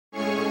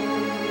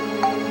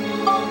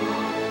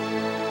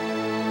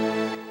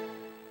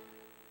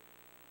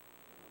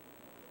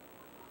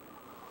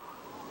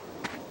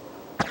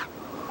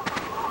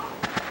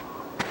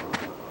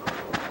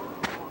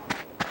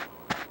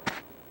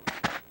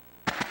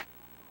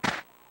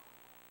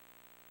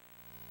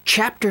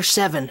Chapter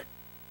 7,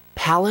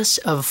 Palace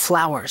of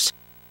Flowers.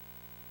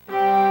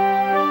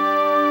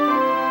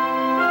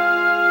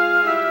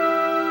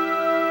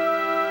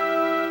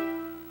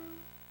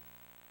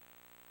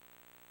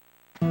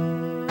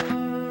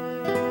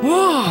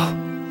 Whoa!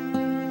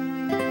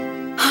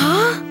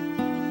 Huh?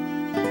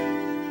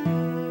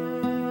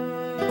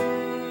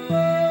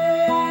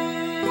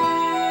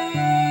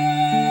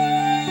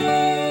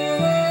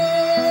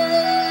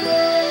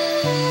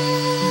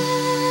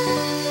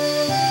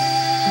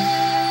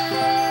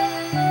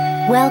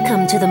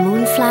 Welcome to the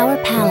Moonflower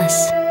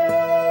Palace.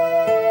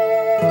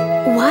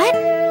 What?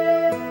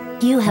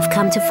 You have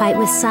come to fight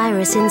with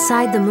Cyrus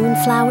inside the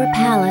Moonflower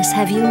Palace,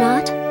 have you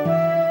not?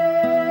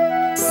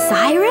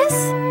 Cyrus?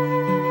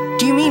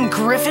 Do you mean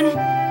Griffin?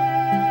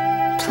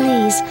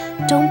 Please,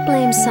 don't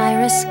blame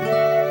Cyrus.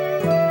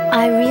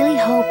 I really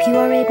hope you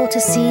are able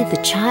to see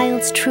the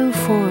child's true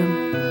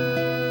form.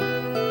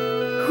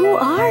 Who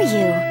are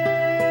you?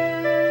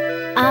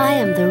 I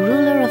am the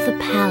ruler of the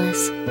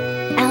palace,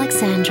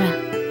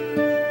 Alexandra.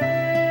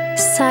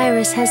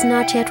 Cyrus has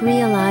not yet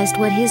realized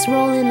what his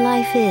role in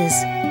life is.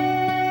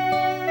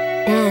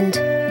 And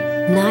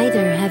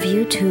neither have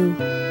you two.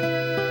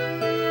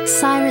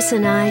 Cyrus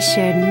and I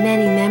shared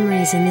many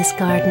memories in this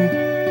garden.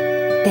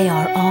 They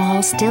are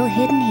all still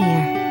hidden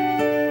here.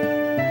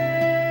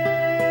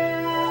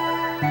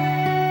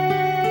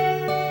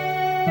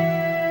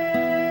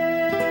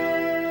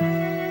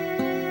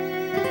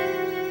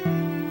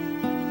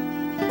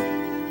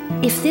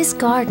 If this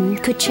garden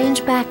could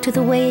change back to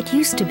the way it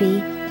used to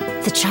be,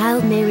 the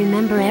child may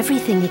remember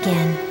everything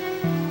again.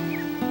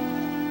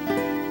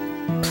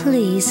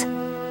 Please,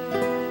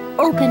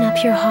 open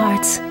up your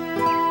hearts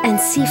and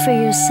see for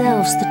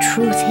yourselves the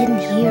truth hidden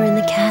here in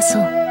the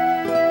castle.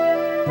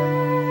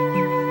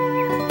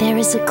 There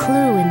is a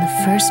clue in the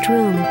first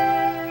room.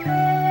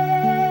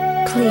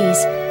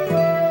 Please,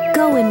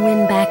 go and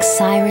win back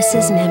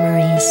Cyrus's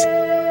memories.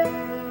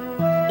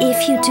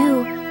 If you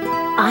do,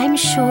 I'm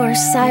sure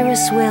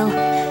Cyrus will.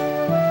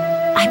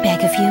 I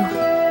beg of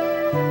you.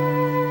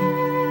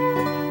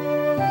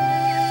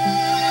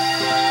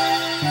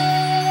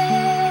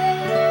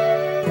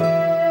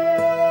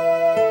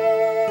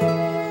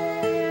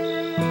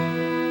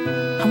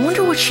 I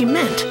wonder what she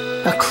meant.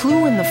 A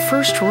clue in the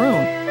first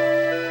room.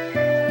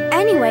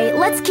 Anyway,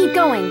 let's keep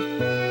going.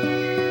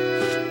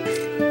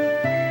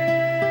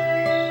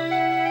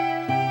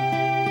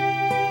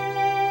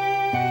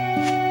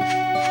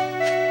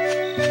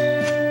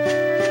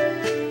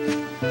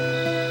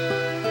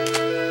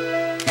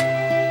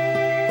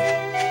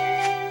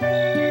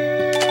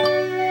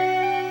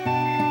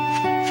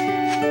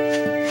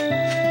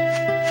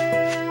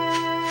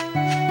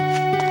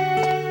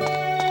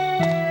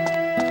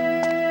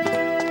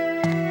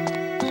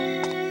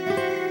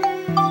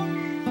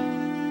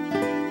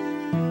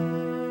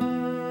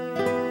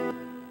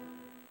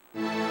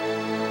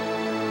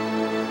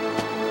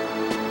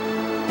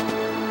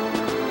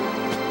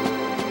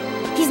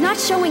 He's not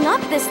showing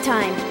up this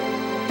time.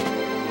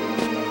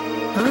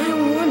 I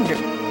wonder.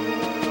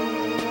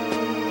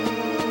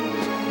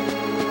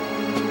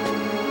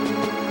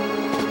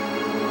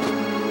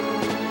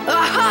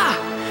 Aha!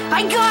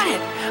 I got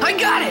it! I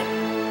got it!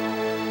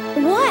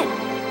 What?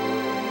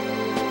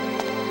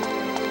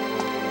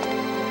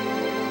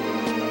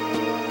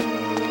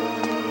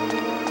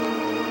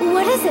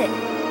 What is it?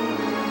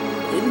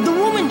 The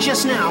woman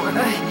just now,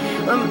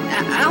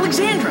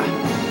 Alexandra.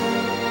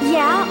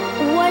 Yeah,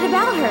 what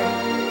about her?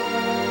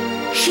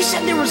 She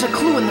said there was a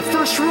clue in the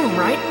first room,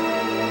 right?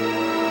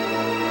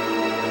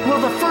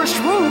 Well, the first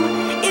room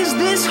is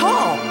this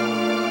hall.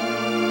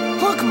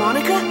 Look,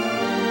 Monica.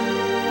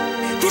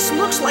 This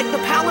looks like the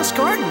palace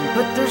garden,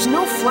 but there's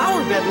no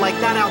flower bed like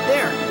that out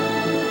there.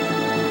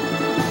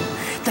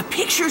 The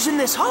pictures in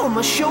this hall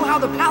must show how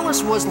the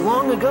palace was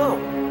long ago.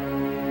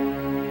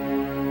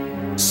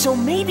 So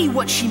maybe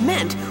what she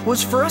meant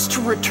was for us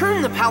to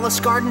return the palace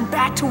garden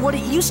back to what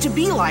it used to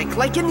be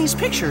like in these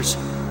pictures.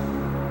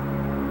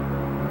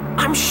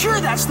 I'm sure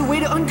that's the way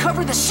to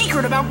uncover the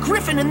secret about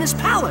Griffin and this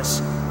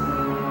palace.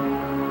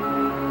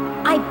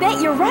 I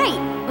bet you're right.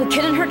 It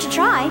couldn't hurt to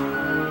try.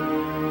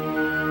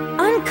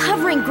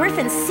 Uncovering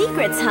Griffin's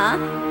secrets, huh?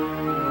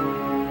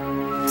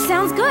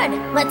 Sounds good.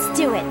 Let's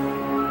do it.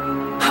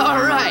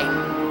 All right.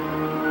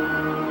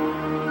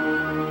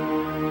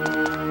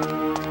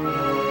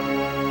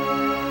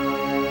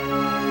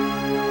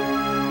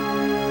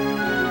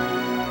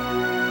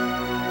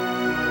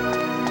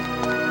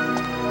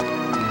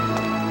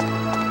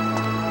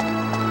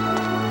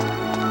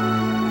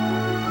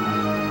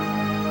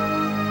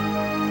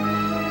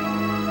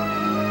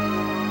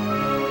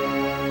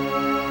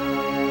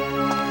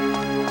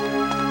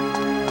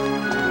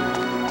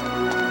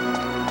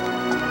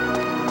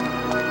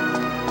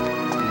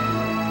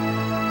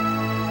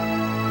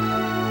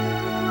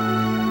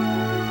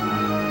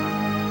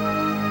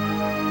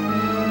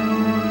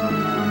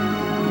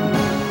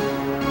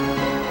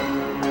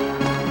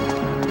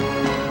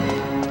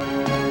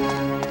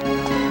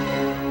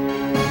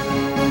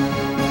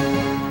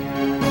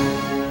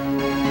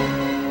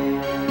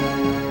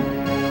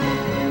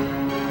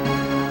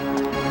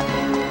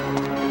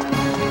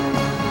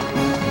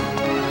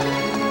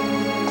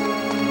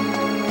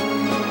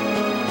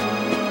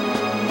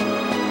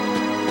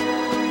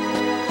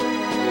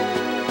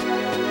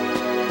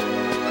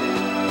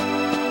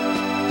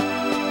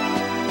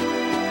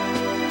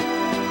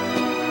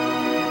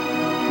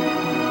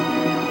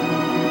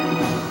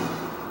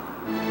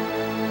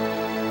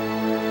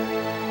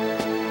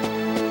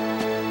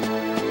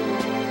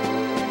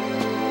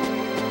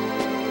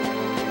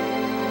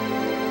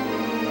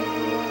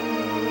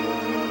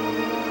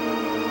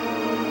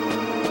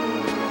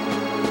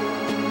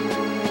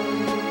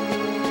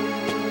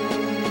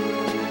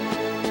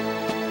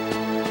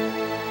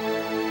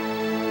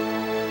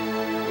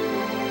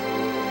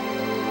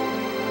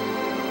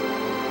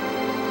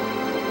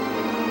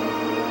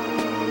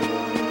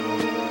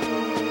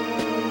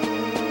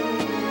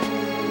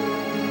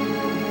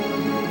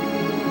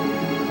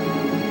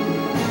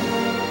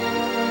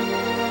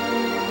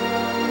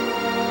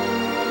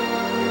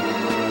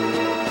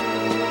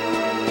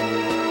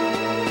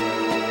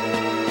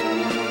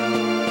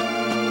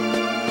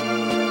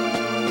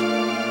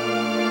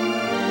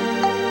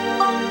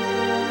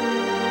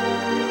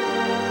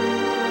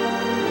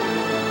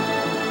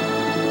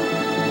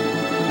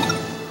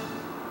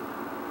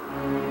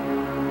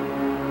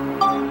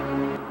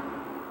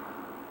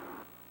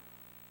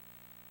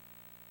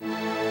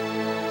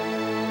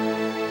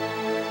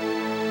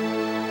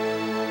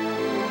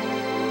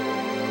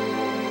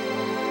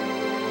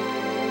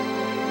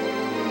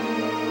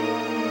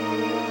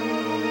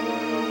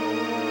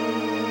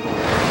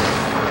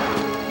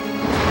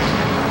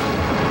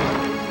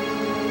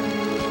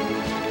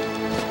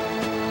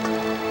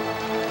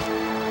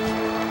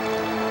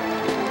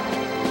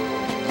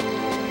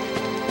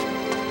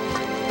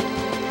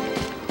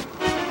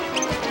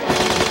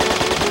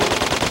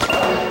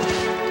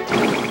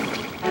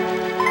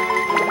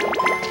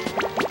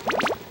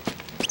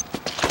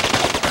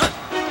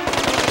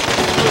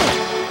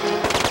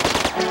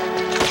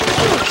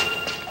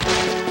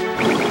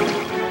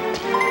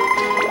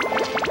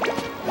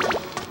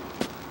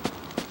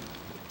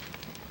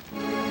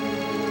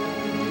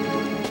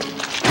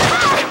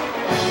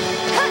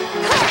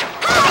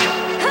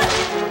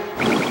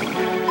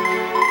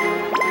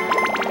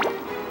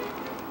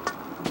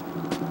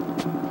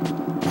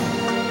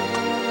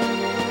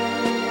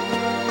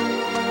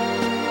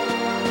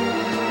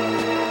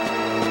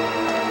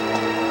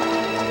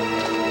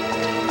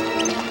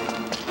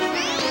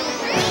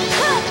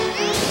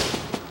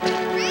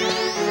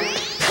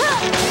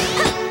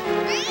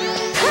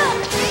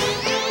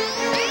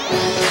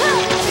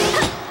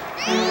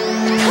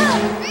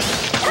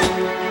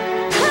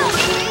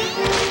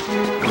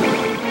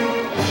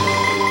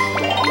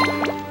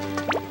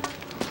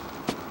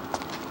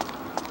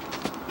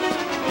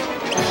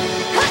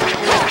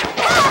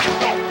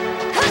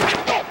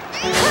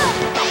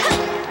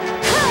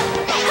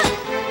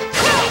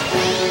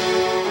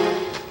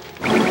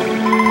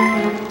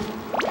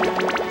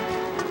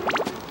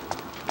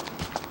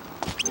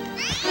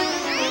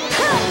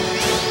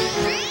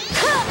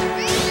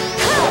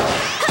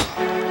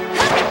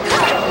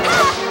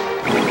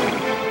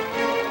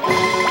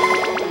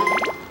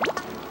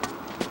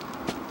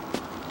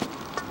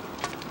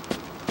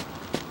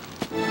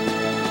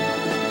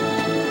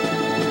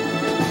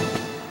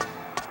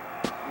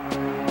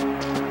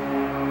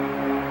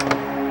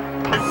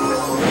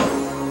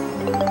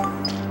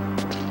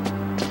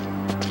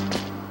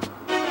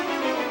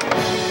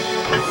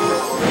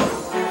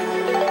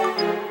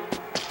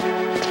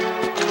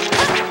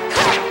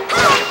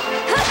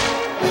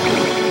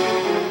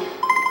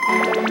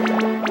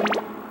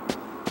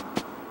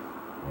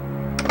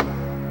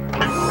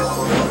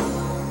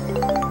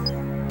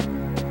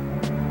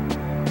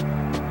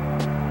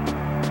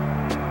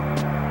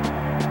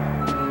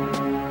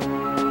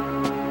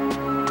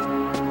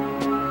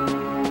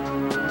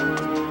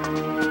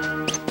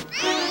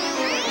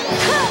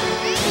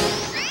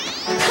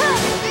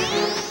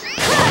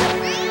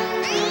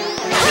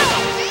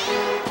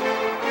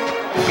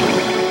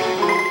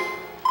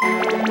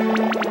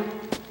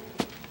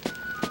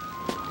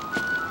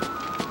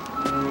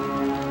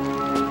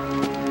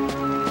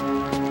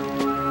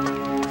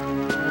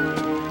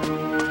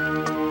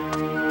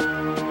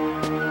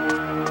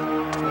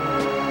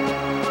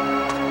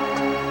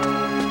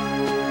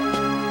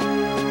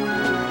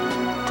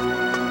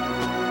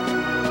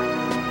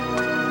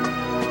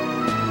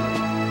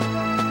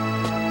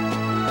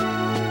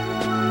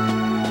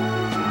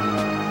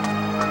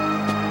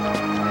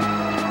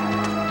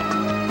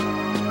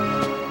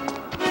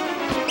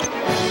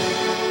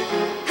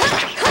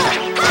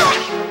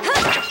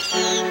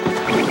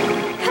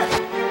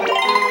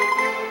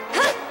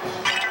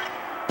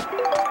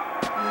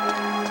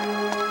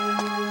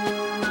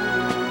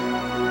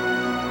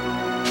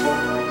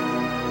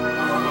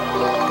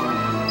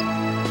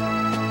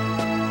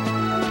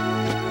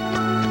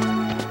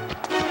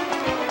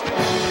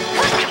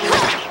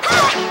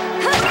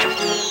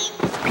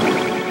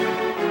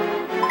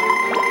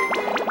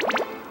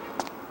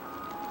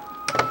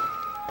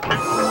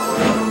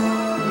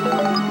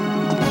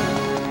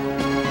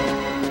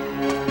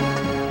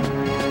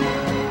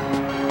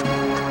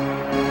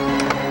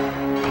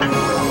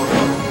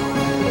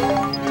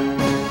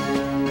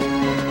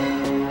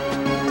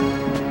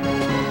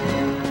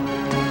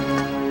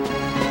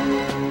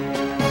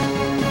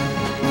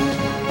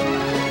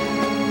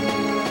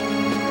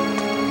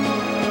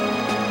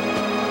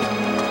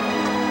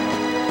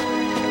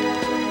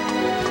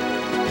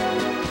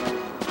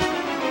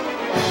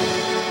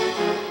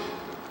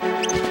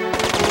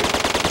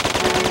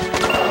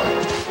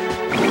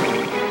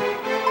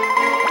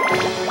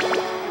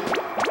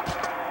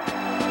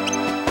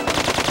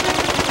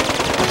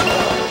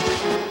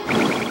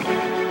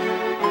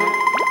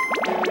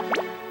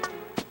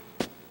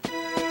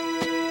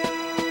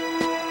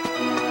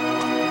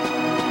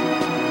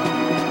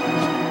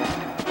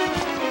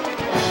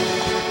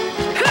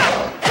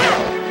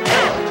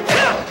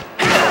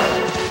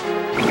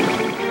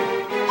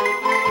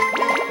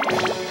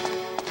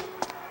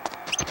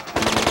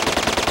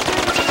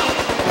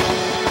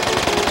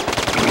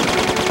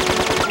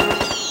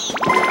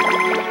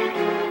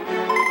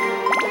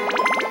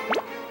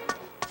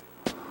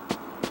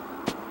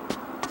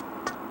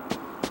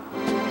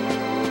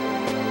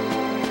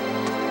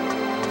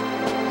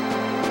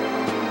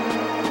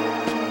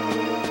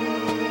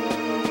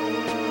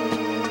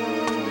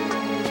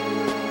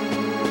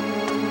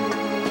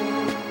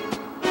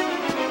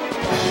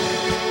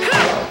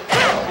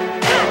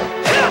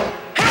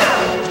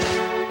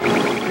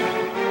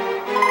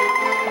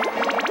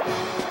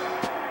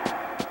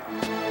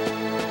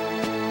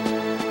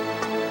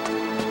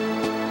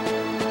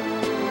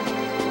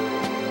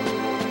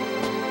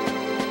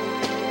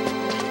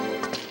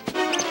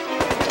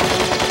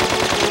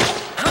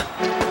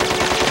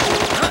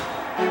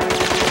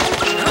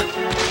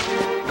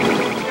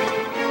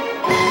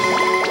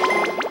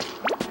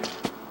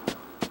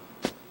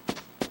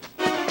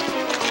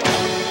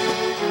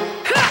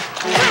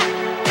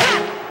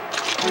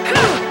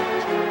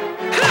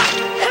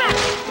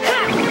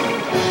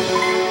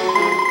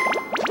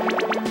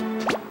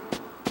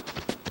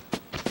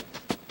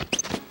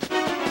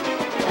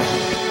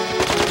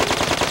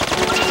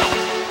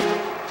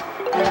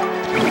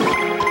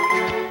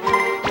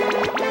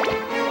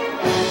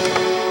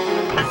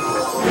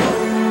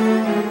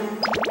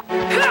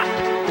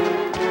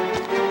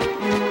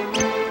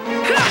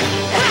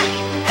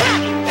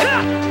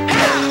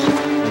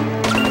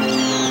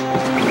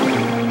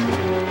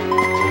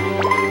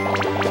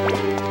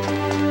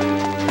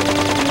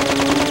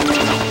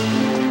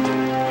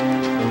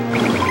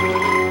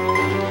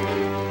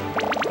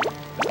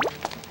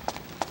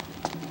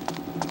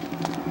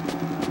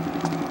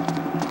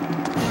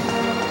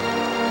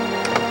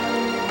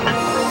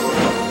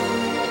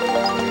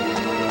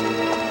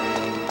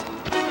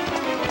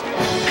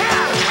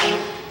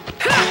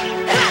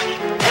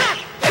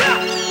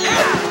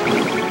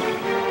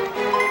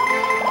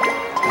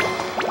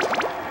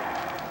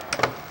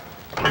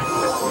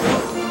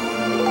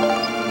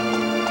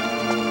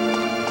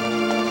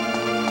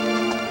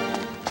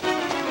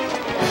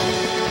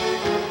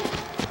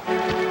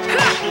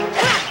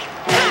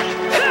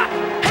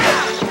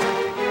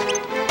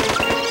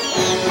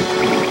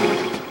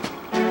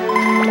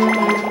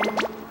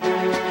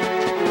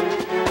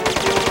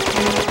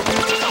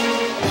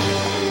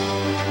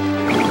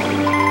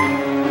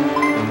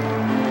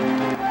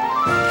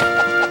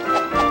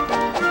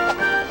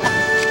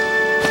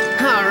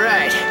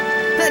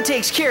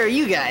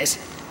 guys.